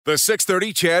The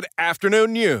 6:30 CHED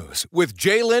Afternoon News with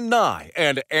Jaylen Nye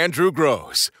and Andrew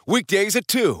Gross. Weekdays at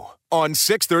 2 on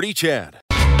 6:30 CHED.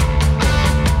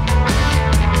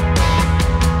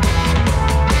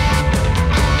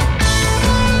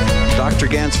 Dr.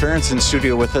 Gans Ferentz in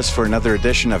studio with us for another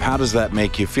edition of How Does That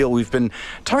Make You Feel? We've been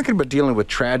talking about dealing with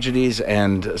tragedies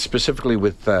and specifically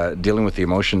with dealing with the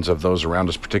emotions of those around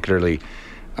us, particularly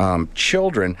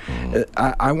children.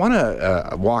 I want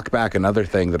to walk back another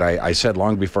thing that I said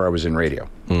long before I was in radio,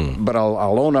 but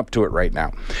I'll own up to it right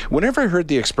now. Whenever I heard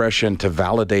the expression to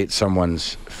validate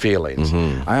someone's feelings,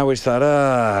 I always thought,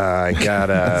 I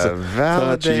gotta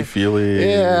validate. Touchy feely.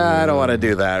 Yeah, I don't want to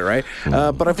do that, right?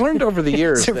 But I've learned over the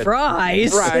years.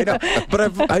 Surprise! Right, but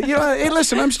I've, hey,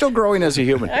 listen, I'm still growing as a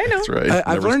human. I know. That's right.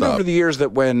 I've learned over the years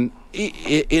that when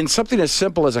in something as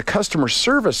simple as a customer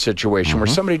service situation where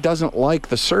somebody doesn't like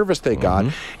the service they got,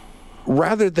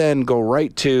 rather than go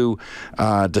right to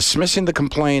dismissing the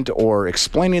complaint or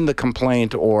explaining the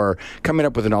complaint or coming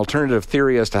up with an alternative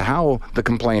theory as to how the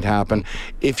complaint happened,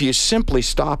 if you simply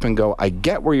stop and go, I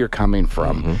get where you're coming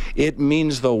from, it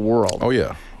means the world. Oh,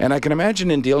 yeah. And I can imagine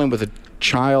in dealing with a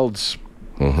child's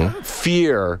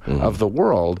fear of the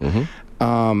world,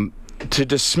 to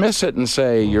dismiss it and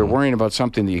say you're worrying about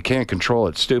something that you can't control,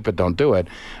 it's stupid, don't do it,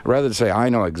 rather than say, I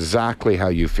know exactly how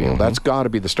you feel. That's got to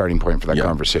be the starting point for that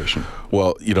conversation.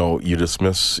 Well, you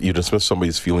dismiss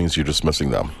somebody's feelings, you're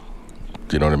dismissing them.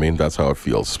 Do you know what I mean? That's how it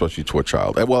feels, especially to a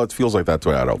child. Well, it feels like that to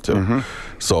an adult too.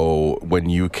 So when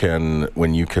you can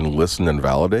listen and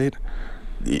validate,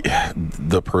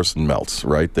 the person melts,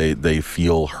 right? They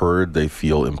feel heard, they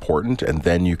feel important, and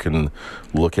then you can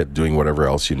look at doing whatever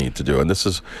else you need to do. And this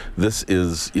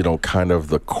is kind of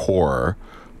the core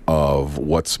of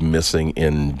what's missing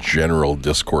in general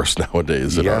discourse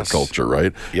nowadays in our culture,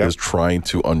 right? Is trying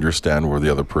to understand where the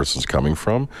other person's coming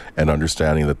from and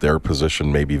understanding that their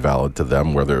position may be valid to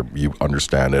them, whether you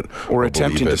understand it or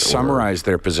attempting to summarize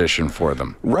their position for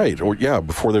them. Right. Or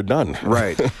before they're done.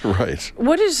 Right. Right.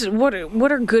 What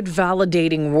are good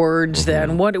validating words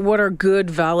then? What are good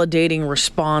validating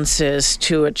responses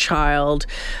to a child,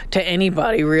 to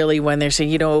anybody really, when they're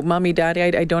saying, Mommy, Daddy,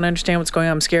 I don't understand what's going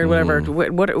on, I'm scared, whatever.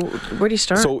 Where do you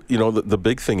start? So, the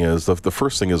big thing is, the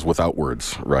first thing is without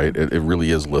words, right? It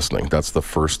really is listening. That's the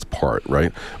first part,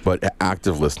 right? But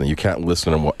active listening. You can't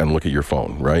listen and look at your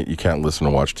phone, right? You can't listen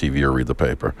and watch TV or read the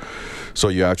paper. So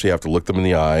you actually have to look them in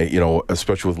the eye,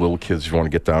 especially with little kids, you want to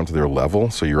get down to their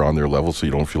level, so you're on their level, so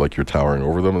you don't feel like you're towering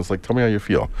over them. It's like, tell me how you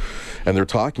feel. And they're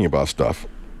talking about stuff,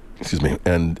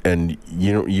 and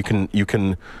you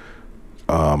can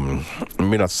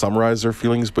maybe not summarize their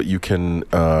feelings, but you can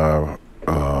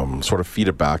sort of feed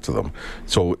it back to them.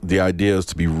 So the idea is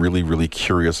to be really, really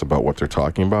curious about what they're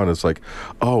talking about. It's like,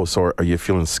 oh, so are you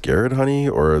feeling scared, honey?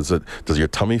 Or does your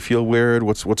tummy feel weird?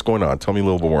 What's going on? Tell me a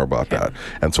little bit more about that.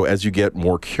 And so as you get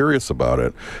more curious about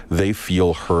it, they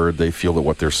feel heard. They feel that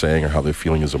what they're saying or how they're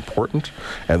feeling is important,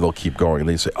 and they'll keep going. And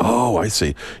they say, oh, I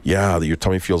see. Yeah, your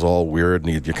tummy feels all weird,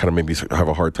 and you kind of maybe have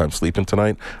a hard time sleeping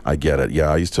tonight. I get it. Yeah,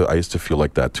 I used to feel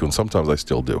like that too, and sometimes I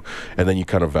still do. And then you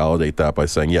kind of validate that by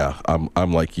saying, yeah,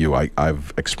 I'm like you.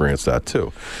 I've experienced that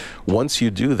too. Once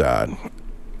you do that,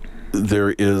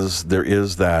 there is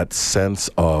that sense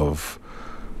of,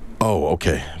 oh,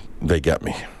 okay, they get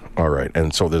me. All right.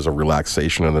 And so there's a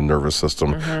relaxation in the nervous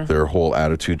system. Their whole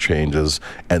attitude changes,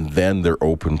 and then they're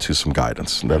open to some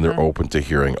guidance. And then they're open to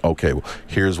hearing, okay, well,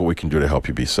 here's what we can do to help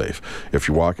you be safe. If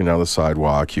you're walking down the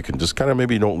sidewalk, you can just kind of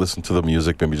maybe don't listen to the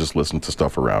music, maybe just listen to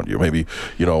stuff around you. Maybe,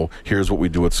 here's what we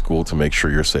do at school to make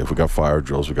sure you're safe. We got fire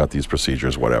drills, we got these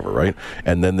procedures, whatever, right?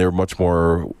 And then they're much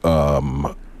more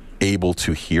able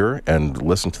to hear and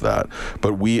listen to that.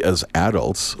 But we as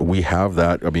adults, we have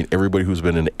that. I mean, everybody who's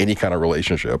been in any kind of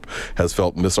relationship has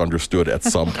felt misunderstood at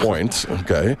some point,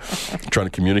 okay? Trying to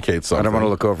communicate something. I don't want to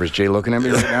look over. Is Jay looking at me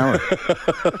right now?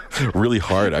 Really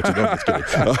hard, actually. No, just kidding.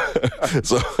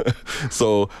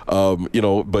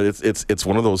 But it's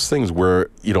one of those things where,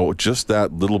 just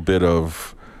that little bit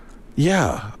of,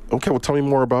 okay, well, tell me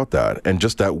more about that. And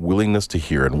just that willingness to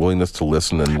hear and willingness to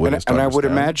listen and willingness to understand. I would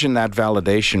imagine that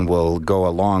validation will go a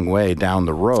long way down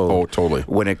the road. Oh, totally.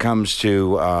 When it comes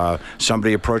to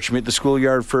somebody approaching me at the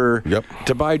schoolyard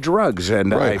to buy drugs,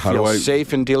 and I feel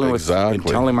safe in dealing with and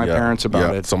telling my parents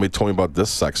about it. Somebody told me about this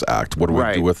sex act. What do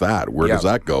we do with that? Where does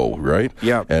that go, right?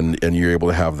 Yeah. And you're able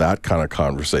to have that kind of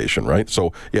conversation, right?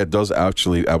 So, it does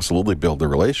actually absolutely build the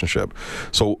relationship.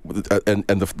 So, and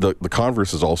the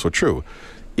converse is also true.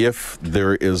 If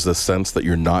there is a sense that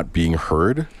you're not being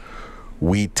heard,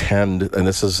 we tend, and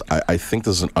I think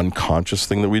this is an unconscious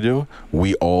thing that we do,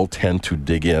 we all tend to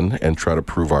dig in and try to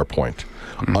prove our point.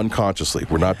 Unconsciously.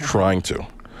 We're not trying to.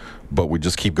 but we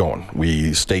just keep going.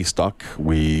 We stay stuck.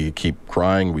 We keep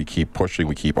crying. We keep pushing.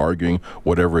 We keep arguing,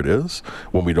 whatever it is,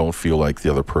 when we don't feel like the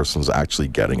other person's actually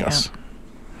getting us.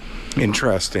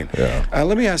 Interesting. Yeah.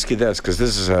 Let me ask you this, because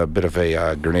this is a bit of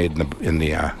a grenade in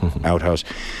the outhouse.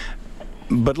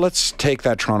 But let's take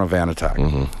that Toronto van attack,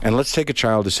 and let's take a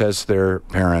child who says to their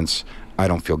parents, I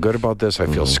don't feel good about this, I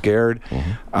feel scared,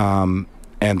 and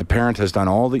the parent has done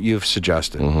all that you've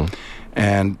suggested.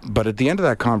 But at the end of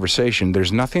that conversation,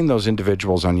 there's nothing those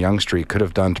individuals on Yonge Street could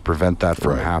have done to prevent that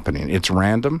from happening. It's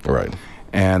random,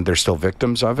 and they're still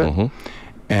victims of it,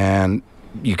 and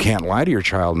you can't lie to your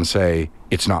child and say,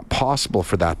 it's not possible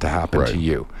for that to happen to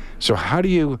you. So how do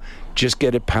you just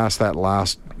get it past that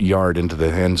last yard into the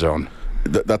end zone?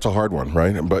 That's a hard one,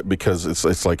 right? But because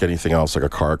it's like anything else, like a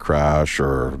car crash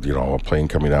or, a plane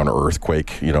coming down, or earthquake,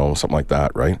 something like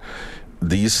that, right?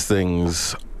 These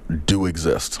things do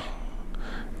exist,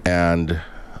 and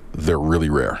they're really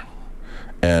rare.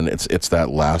 And it's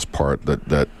that last part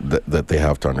that they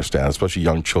have to understand. Especially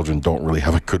young children don't really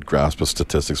have a good grasp of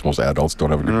statistics. Most adults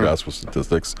don't have a good grasp of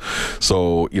statistics.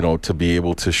 So, to be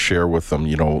able to share with them,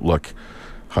 look,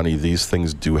 honey, these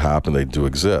things do happen. They do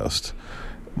exist.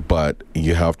 But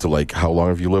you have to, how long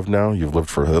have you lived now? You've lived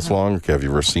for this long? Okay, have you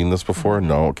ever seen this before?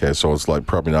 No? Okay, so it's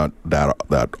probably not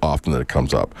that often that it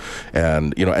comes up.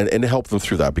 And, and help them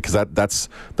through that, because that's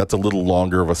a little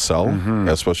longer of a sell,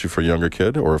 especially for a younger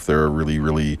kid, or if they're really,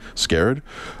 really scared.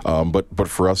 But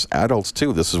for us adults,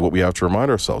 too, this is what we have to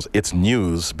remind ourselves. It's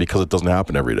news because it doesn't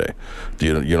happen every day. Do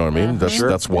you know what I mean?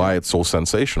 That's why it's so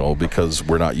sensational, because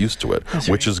we're not used to it,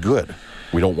 which is good.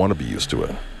 We don't want to be used to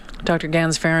it. Dr.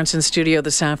 Gans Ference in studio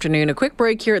this afternoon. A quick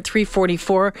break here at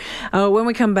 3:44. When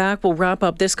we come back, we'll wrap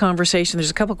up this conversation. There's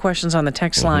a couple questions on the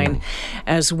text line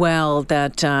as well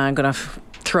that I'm going to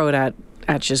throw it at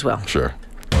you as well. Sure.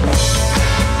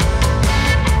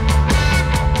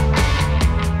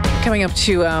 Coming up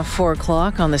to 4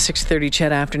 o'clock on the 6:30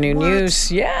 CHED Afternoon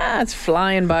News. Yeah, it's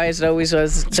flying by as it always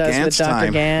does with Dr.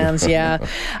 time. Gans. Yeah.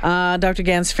 Dr.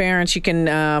 Gans Ference, you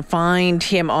can find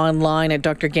him online at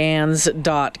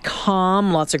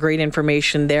drgans.com. Lots of great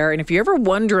information there. And if you're ever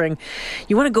wondering,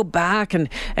 you want to go back and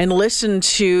listen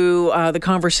to the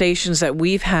conversations that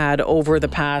we've had over the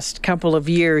past couple of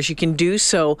years, you can do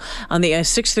so on the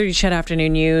 6:30 CHED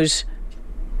Afternoon News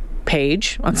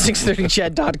page on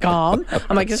 630ched.com.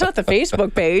 I'm like, it's not the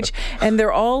Facebook page, and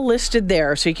they're all listed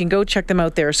there, so you can go check them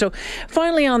out there. So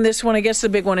finally on this one, I guess the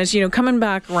big one is, coming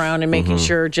back around and making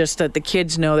sure just that the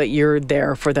kids know that you're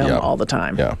there for them all the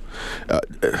time. Yeah.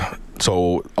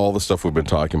 So all the stuff we've been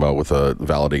talking about with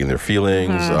validating their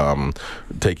feelings,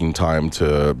 taking time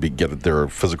to get at their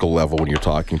physical level when you're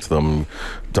talking to them,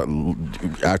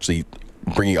 actually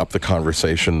bringing up the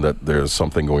conversation that there's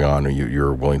something going on and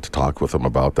you're willing to talk with them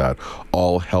about that,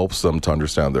 all helps them to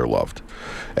understand they're loved.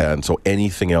 And so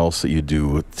anything else that you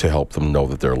do to help them know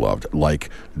that they're loved,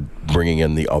 like bringing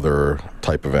in the other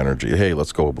type of energy. Hey,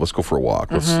 let's go for a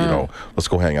walk. Let's let's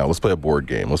go hang out. Let's play a board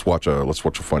game. Let's watch a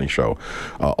funny show.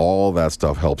 All that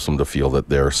stuff helps them to feel that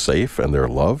they're safe and they're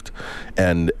loved,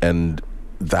 and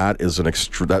that is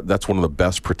that's one of the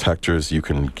best protectors you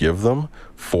can give them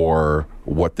for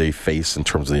what they face in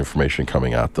terms of the information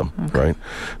coming at them, right?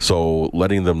 So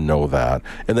letting them know that,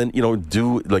 and then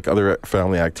do like other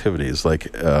family activities, like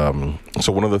so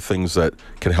one of the things that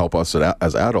can help us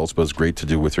as adults, but it's great to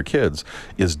do with your kids,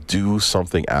 is do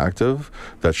something active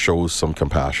that shows some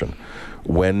compassion.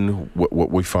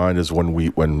 What we find is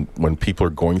when people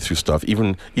are going through stuff,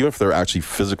 even if they're actually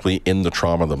physically in the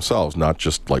trauma themselves, not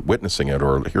just like witnessing it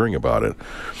or hearing about it,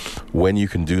 when you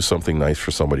can do something nice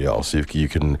for somebody else, if you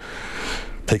can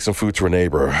take some food to a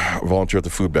neighbor, volunteer at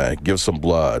the food bank, give some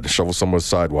blood, shovel someone's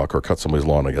sidewalk, or cut somebody's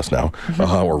lawn, I guess now,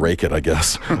 or rake it, I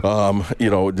guess.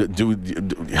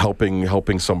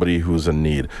 Helping somebody who's in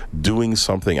need. Doing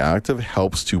something active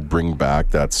helps to bring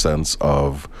back that sense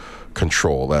of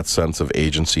control, that sense of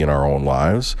agency in our own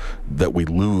lives that we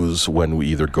lose when we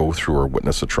either go through or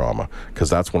witness a trauma, because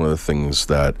that's one of the things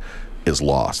that is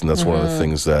lost, and that's one of the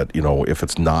things that if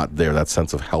it's not there, that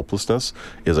sense of helplessness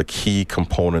is a key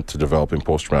component to developing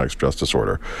post-traumatic stress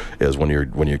disorder. Is when you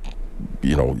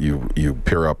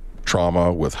pair up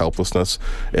trauma with helplessness,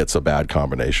 it's a bad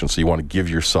combination. So you want to give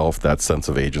yourself that sense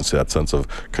of agency, that sense of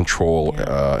control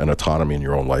and autonomy in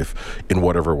your own life in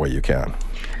whatever way you can.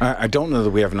 I don't know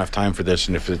that we have enough time for this,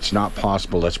 and if it's not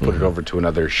possible, let's put it over to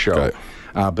another show. Okay.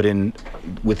 But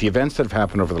with the events that have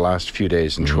happened over the last few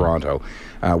days in Toronto,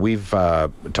 we've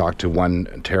talked to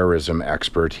one terrorism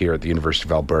expert here at the University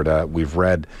of Alberta. We've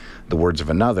read the words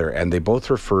of another, and they both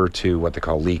refer to what they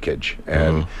call leakage.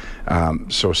 And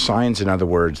so signs, in other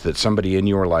words, that somebody in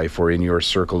your life or in your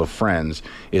circle of friends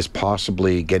is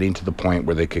possibly getting to the point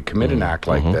where they could commit an act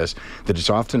like this, that it's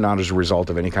often not as a result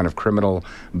of any kind of criminal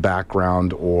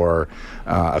background or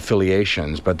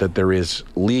affiliations, but that there is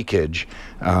leakage,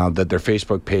 that their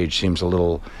Facebook page seems a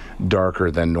little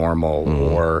darker than normal,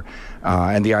 or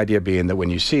and the idea being that when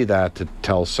you see that, to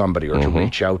tell somebody or to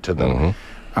reach out to them.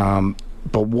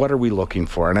 But what are we looking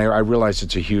for? And I realize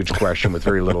it's a huge question with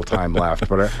very little time left,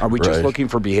 but are we just looking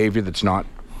for behavior that's not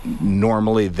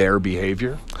normally their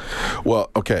behavior?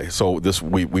 Well, okay, so this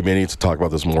we may need to talk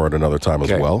about this more at another time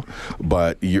as well,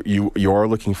 but you are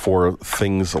looking for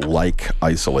things like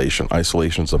isolation.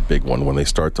 Isolation's a big one, when they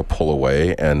start to pull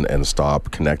away and stop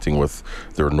connecting with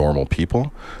their normal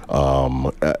people.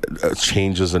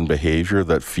 Changes in behavior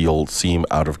that seem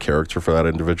out of character for that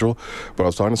individual. But I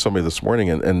was talking to somebody this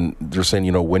morning, and they're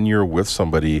saying, when you're with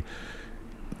somebody,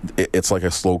 it's like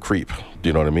a slow creep. Do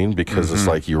you know what I mean? Because it's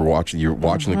like you're watching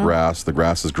the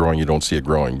grass is growing, you don't see it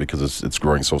growing because it's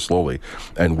growing so slowly.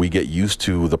 And we get used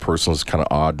to the person's kind of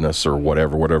oddness or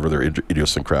whatever their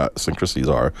idiosyncrasies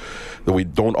are, that we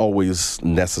don't always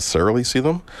necessarily see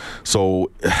them.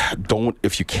 So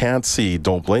if you can't see,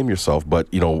 don't blame yourself, but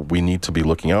we need to be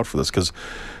looking out for this, because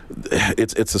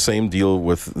it's the same deal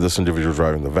with this individual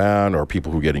driving the van, or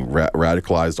people who are getting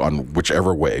radicalized on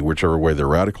whichever way they're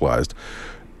radicalized.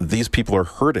 These people are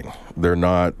hurting. They're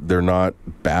not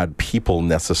bad people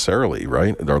necessarily,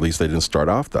 right? Or at least they didn't start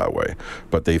off that way.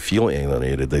 But they feel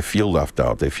alienated, they feel left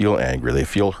out, they feel angry, they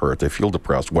feel hurt, they feel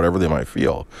depressed, whatever they might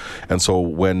feel. And so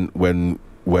when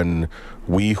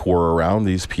we who are around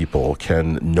these people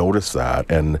can notice that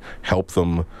and help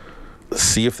them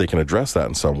see if they can address that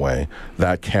in some way,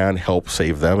 that can help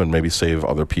save them and maybe save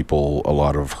other people a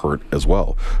lot of hurt as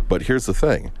well. But here's the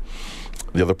thing.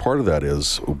 The other part of that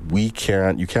is you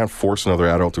can't force another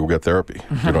adult to go get therapy.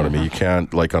 You know what I mean? You can't,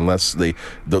 unless the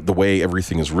way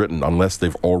everything is written, unless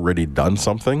they've already done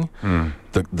something,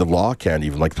 the law can't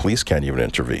even, police can't even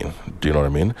intervene. Do you know what I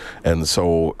mean? And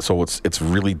so it's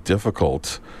really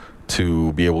difficult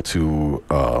to be able to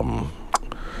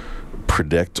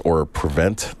predict or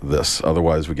prevent this.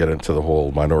 Otherwise, we get into the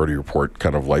whole Minority Report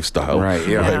kind of lifestyle, right,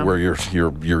 where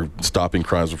you're stopping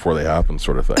crimes before they happen,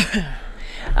 sort of thing.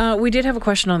 We did have a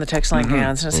question on the text line,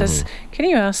 Hans, and it says, can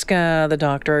you ask the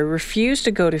doctor, I refuse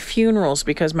to go to funerals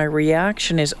because my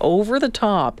reaction is over the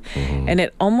top, and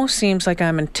it almost seems like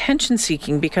I'm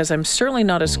attention-seeking because I'm certainly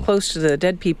not as close to the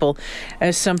dead people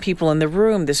as some people in the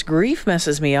room. This grief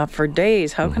messes me up for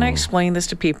days. How can I explain this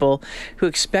to people who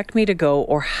expect me to go,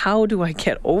 or how do I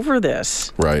get over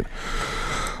this? Right.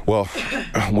 Well,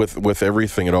 with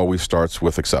everything, it always starts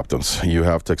with acceptance. You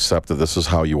have to accept that this is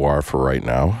how you are for right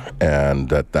now, and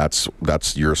that's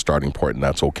your starting point, and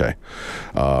that's okay.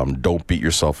 Don't beat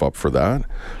yourself up for that.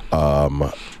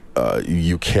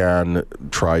 You can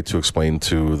try to explain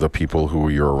to the people who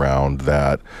you're around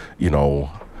that,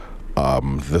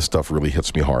 this stuff really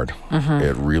hits me hard.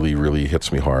 It really, really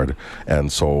hits me hard.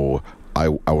 And so I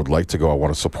would like to go. I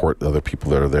want to support the other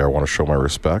people that are there. I want to show my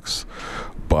respects.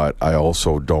 But I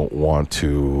also don't want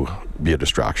to be a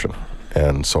distraction.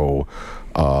 And so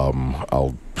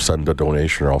I'll send a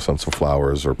donation, or I'll send some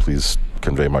flowers, or please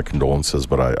convey my condolences,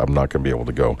 but I'm not going to be able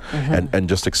to go. And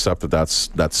just accept that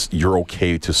that's you're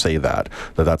okay to say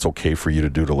that's okay for you to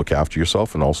do, to look after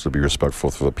yourself, and also to be respectful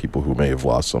for the people who may have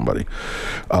lost somebody.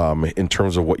 In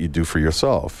terms of what you do for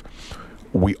yourself,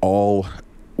 we all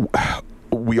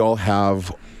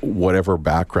have whatever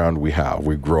background we have.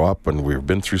 We grow up and we've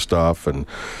been through stuff, and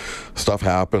stuff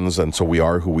happens, and so we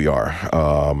are who we are.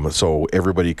 So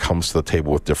everybody comes to the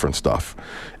table with different stuff.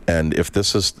 And if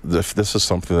this is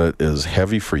something that is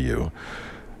heavy for you,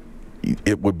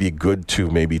 it would be good to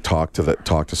maybe talk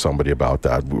to somebody about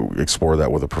that, explore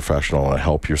that with a professional, and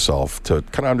help yourself to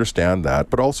kind of understand that,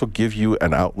 but also give you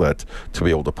an outlet to be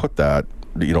able to put that,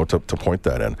 to point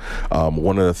that in.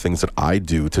 One of the things that I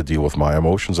do to deal with my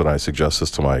emotions, and I suggest this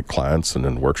to my clients and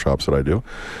in workshops that I do,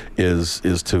 is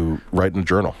to write in a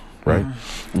journal. Right?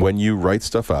 When you write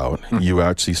stuff out, you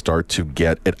actually start to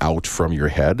get it out from your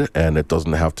head, and you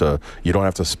don't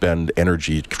have to spend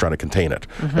energy trying to contain it,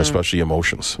 especially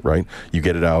emotions, right? You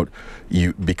get it out.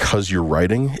 Because you're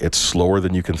writing, it's slower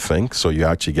than you can think, so you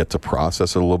actually get to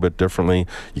process it a little bit differently.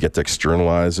 You get to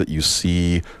externalize it. You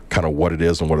see kind of what it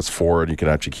is and what it's for, and you can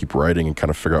actually keep writing and kind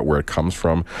of figure out where it comes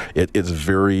from.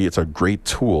 It's a great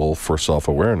tool for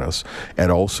self-awareness,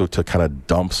 and also to kind of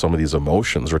dump some of these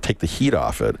emotions or take the heat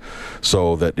off it,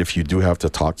 so that if you do have to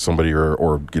talk to somebody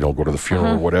or go to the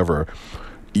funeral or whatever,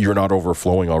 you're not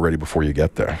overflowing already before you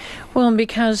get there. Well, and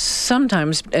because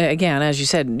sometimes, again, as you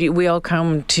said, we all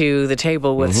come to the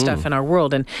table with stuff in our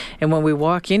world. And when we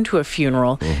walk into a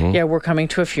funeral, we're coming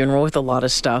to a funeral with a lot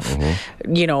of stuff,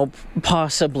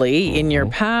 possibly in your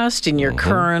past, in your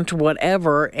current,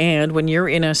 whatever. And when you're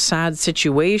in a sad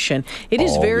situation, it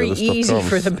is very easy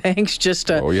for the banks just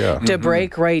to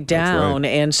break right down.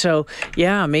 Right. And so,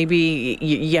 maybe,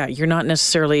 you're not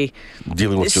necessarily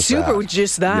dealing with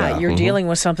just that. Yeah. You're dealing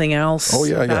with something else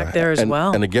back there as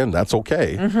well. And again, that's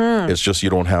okay. It's just you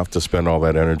don't have to spend all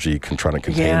that energy trying to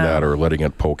contain that or letting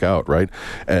it poke out, right?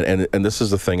 And this is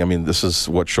the thing. I mean, this is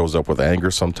what shows up with anger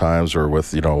sometimes, or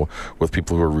with with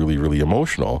people who are really, really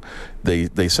emotional.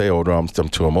 They say, "Oh no, I'm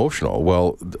too emotional."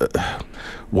 Well,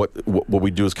 what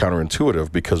we do is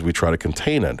counterintuitive, because we try to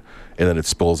contain it, and then it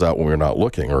spills out when we're not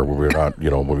looking, or when we're not,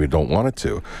 when we don't want it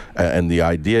to. And the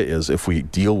idea is, if we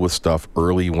deal with stuff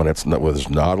early when there's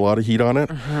not a lot of heat on it,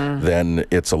 then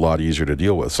it's a lot easier to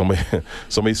deal with.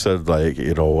 Somebody said, like,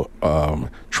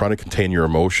 trying to contain your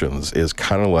emotions is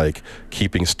kind of like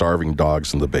keeping starving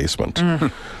dogs in the basement.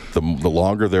 The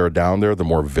longer they're down there, the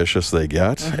more vicious they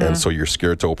get, and so you're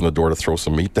scared to open the door to throw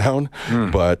some meat down.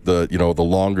 But the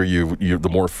longer the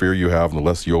more fear you have, and the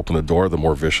less you open the door, the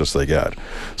more vicious they get.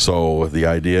 So the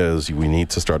idea is we need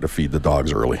to start to feed the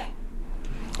dogs early.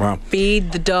 Wow.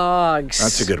 Feed the dogs.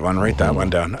 That's a good one. Write that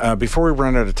one down. Before we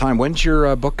run out of time, when's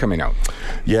your book coming out?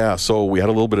 Yeah, so we had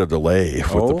a little bit of delay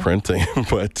with the printing,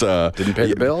 but didn't pay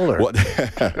the bill, or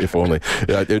if only.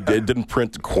 It didn't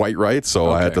print quite right, so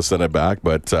I had to send it back.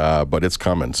 But it's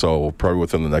coming. So probably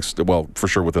within the next, for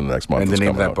sure within the next month. And the name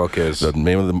of that book is? The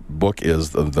name of the book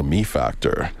is the Me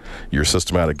Factor: Your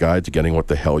Systematic Guide to Getting What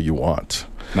the Hell You Want.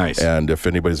 Nice. And if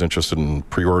anybody's interested in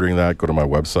pre-ordering that, go to my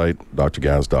website,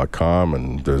 drgans.com,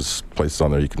 and there's places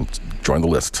on there you can join the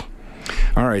list.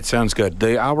 All right, sounds good.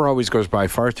 The hour always goes by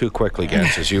far too quickly,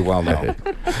 Gans, as you well know.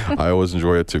 I always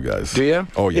enjoy it too, guys. Do you?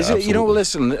 Oh, yeah, absolutely.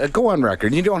 Listen, go on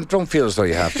record. You don't feel as though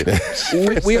you have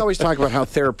to. we always talk about how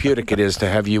therapeutic it is to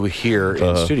have you here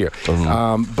in studio.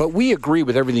 But we agree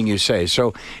with everything you say.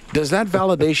 So does that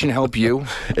validation help you?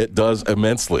 It does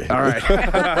immensely. All right.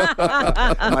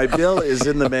 My bill is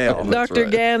in the mail. Dr.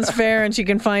 Gans Ference, you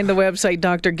can find the website,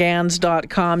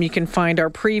 drgans.com. You can find our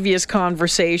previous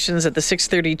conversations at the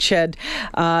 630ched.com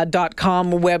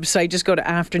website. Just go to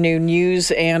Afternoon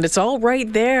News, and it's all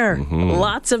right there.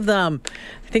 Lots of them.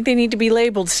 I think they need to be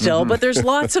labeled still, but there's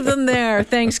lots of them there.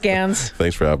 Thanks, Gans.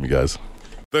 Thanks for having me, guys.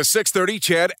 The 630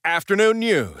 CHED Afternoon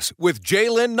News with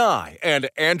Jaylen Nye and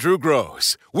Andrew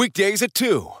Gross. Weekdays at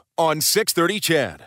 2 on 630 CHED.